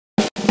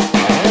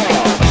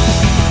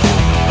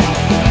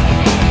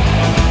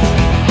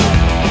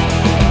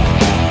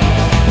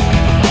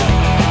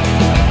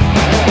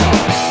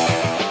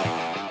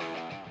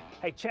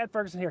Chad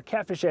Ferguson here,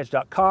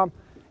 catfishedge.com,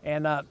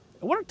 and I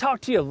want to talk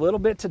to you a little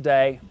bit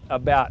today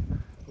about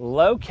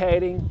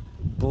locating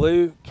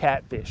blue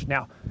catfish.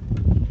 Now,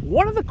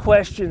 one of the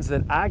questions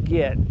that I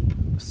get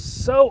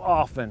so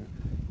often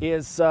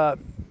is, how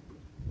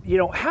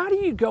do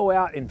you go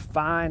out and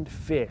find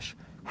fish?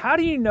 How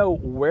do you know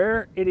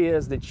where it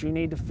is that you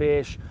need to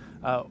fish?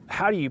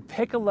 How do you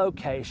pick a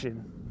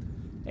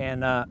location?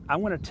 And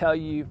I'm going to tell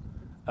you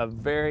a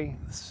very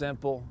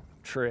simple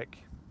trick.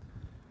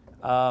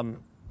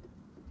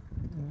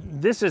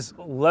 This is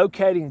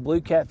locating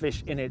blue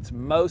catfish in its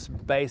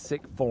most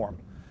basic form.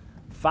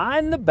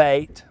 Find the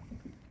bait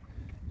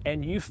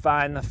and you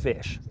find the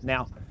fish.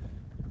 Now,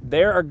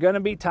 there are going to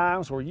be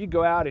times where you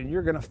go out and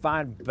you're going to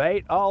find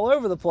bait all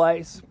over the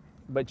place,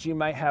 but you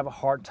may have a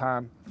hard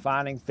time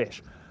finding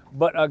fish.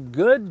 But a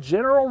good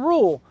general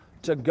rule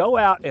to go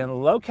out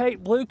and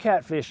locate blue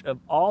catfish of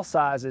all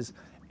sizes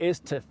is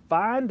to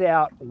find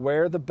out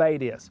where the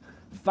bait is.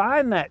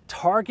 Find that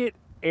target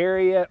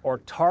area or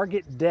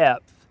target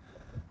depth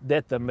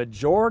that the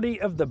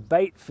majority of the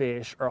bait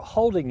fish are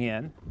holding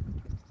in.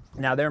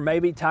 Now, there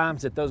may be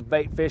times that those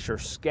bait fish are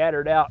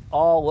scattered out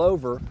all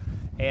over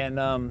and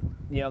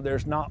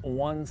there's not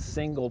one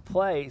single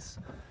place.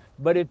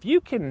 But if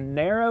you can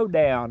narrow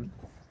down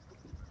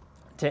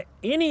to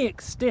any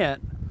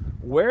extent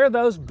where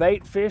those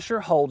bait fish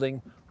are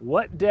holding,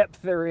 what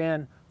depth they're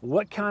in,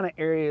 what kind of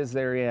areas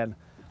they're in,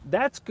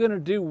 that's going to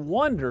do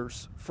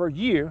wonders for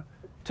you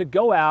to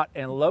go out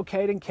and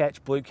locate and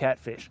catch blue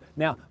catfish.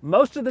 Now,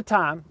 most of the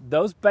time,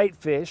 those bait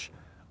fish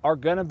are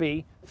going to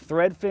be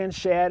threadfin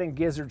shad and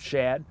gizzard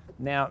shad.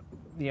 Now,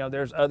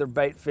 there's other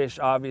bait fish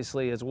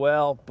obviously as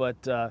well,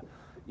 but the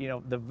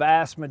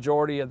vast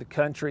majority of the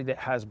country that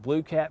has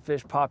blue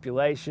catfish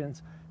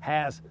populations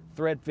has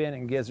threadfin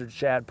and gizzard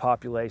shad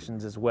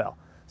populations as well.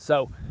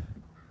 So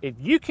if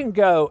you can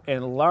go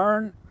and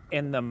learn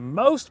in the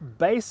most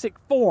basic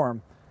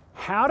form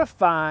how to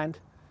find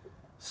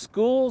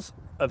schools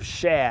of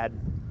shad,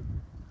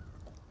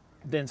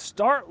 then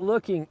start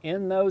looking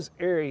in those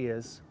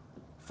areas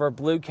for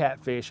blue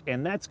catfish,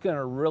 and that's going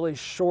to really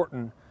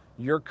shorten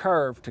your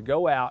curve to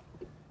go out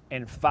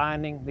and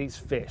finding these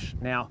fish.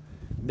 Now,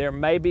 there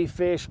may be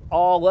fish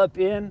all up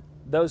in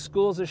those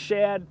schools of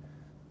shad.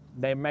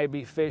 They may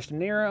be fish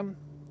near them,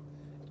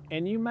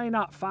 and you may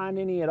not find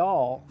any at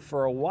all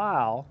for a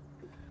while,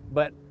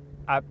 but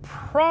I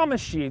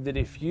promise you that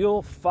if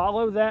you'll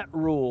follow that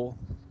rule,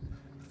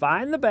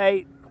 find the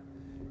bait,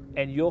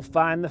 and you'll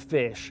find the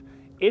fish,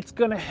 it's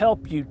going to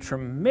help you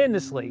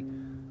tremendously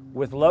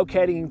with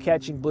locating and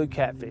catching blue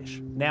catfish.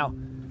 Now,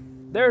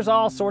 there's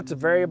all sorts of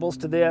variables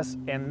to this,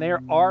 and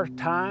there are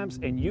times,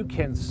 and you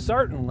can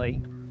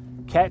certainly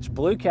catch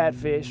blue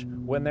catfish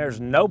when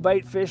there's no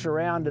bait fish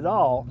around at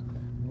all,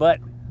 but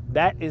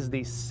that is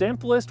the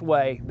simplest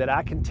way that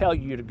I can tell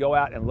you to go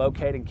out and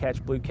locate and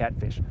catch blue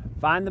catfish.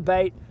 Find the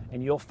bait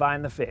and you'll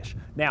find the fish.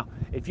 Now,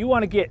 if you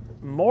want to get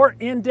more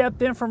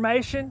in-depth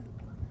information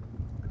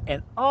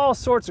and all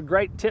sorts of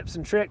great tips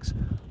and tricks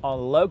on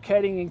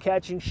locating and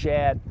catching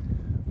shad,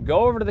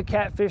 go over to the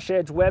Catfish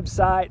Edge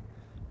website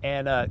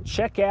and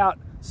check out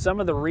some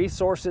of the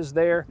resources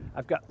there.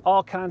 I've got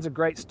all kinds of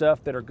great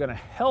stuff that are going to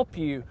help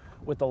you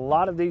with a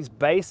lot of these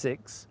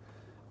basics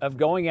of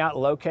going out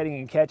locating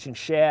and catching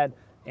shad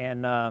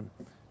and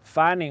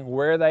finding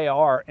where they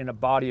are in a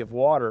body of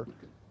water,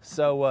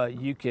 so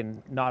you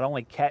can not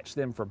only catch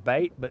them for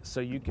bait, but so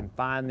you can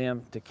find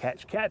them to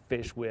catch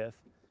catfish with.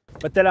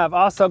 But then I've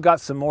also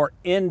got some more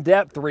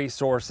in-depth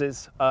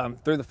resources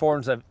through the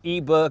forms of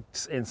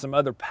ebooks and some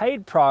other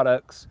paid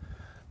products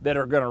that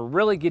are going to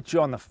really get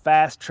you on the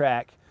fast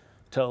track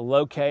to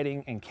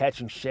locating and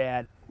catching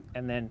shad,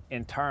 and then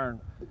in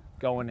turn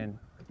going and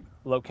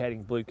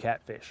locating blue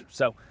catfish.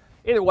 So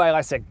either way, like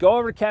I said, go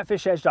over to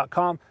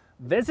catfishedge.com,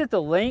 visit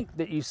the link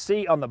that you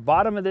see on the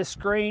bottom of this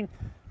screen.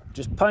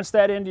 Just punch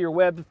that into your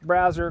web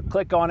browser,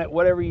 click on it,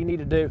 whatever you need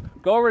to do.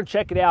 Go over and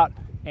check it out,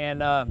 and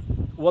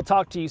we'll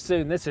talk to you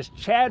soon. This is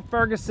Chad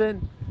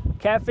Ferguson,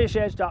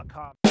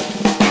 catfishedge.com.